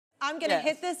I'm gonna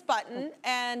hit this button,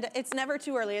 and it's never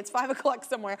too early. It's 5 o'clock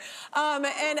somewhere.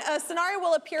 And a scenario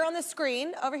will appear on the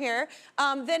screen over here.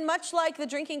 Then much like the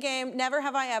drinking game, Never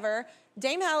Have I Ever,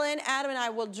 Dame Helen, Adam, and I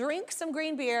will drink some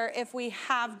green beer if we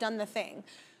have done the thing.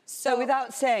 So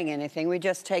without saying anything, we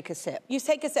just take a sip. You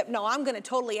take a sip. No, I'm gonna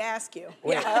totally ask you.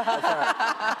 Wait,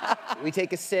 right. We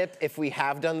take a sip if we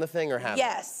have done the thing or haven't?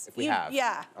 Yes. If we have.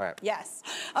 Yeah. All right. Yes.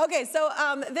 Okay, so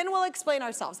then we'll explain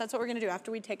ourselves. That's what we're gonna do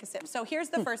after we take a sip. So here's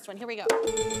the first one. Here we go.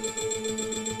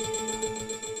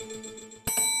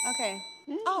 Okay.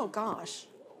 Oh, gosh.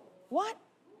 What?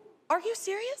 Are you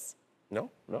serious?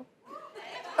 No, no.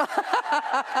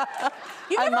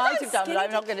 I might have done, but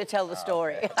I'm not going to tell the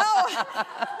story. He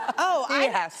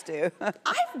has to.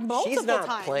 I've multiple She's not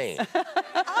times. playing.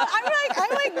 I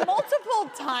like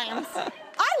multiple times.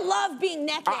 I love being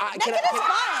naked. Naked is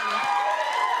fun.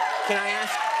 Can I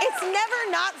ask? It's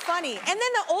never not funny. And then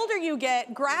the older you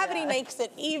get, gravity makes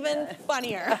it even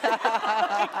funnier. Can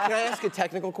I ask a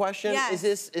technical question? Yes.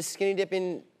 Is skinny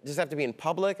dipping, does it have to be in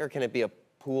public, or can it be a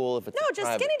pool if it's No, just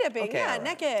private? skinny dipping, Okay, yeah, right.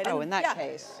 naked. Oh, in that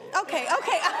case. Okay. He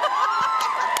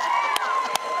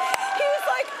was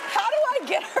like, how do I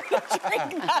get her to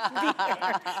drink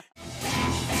that beer?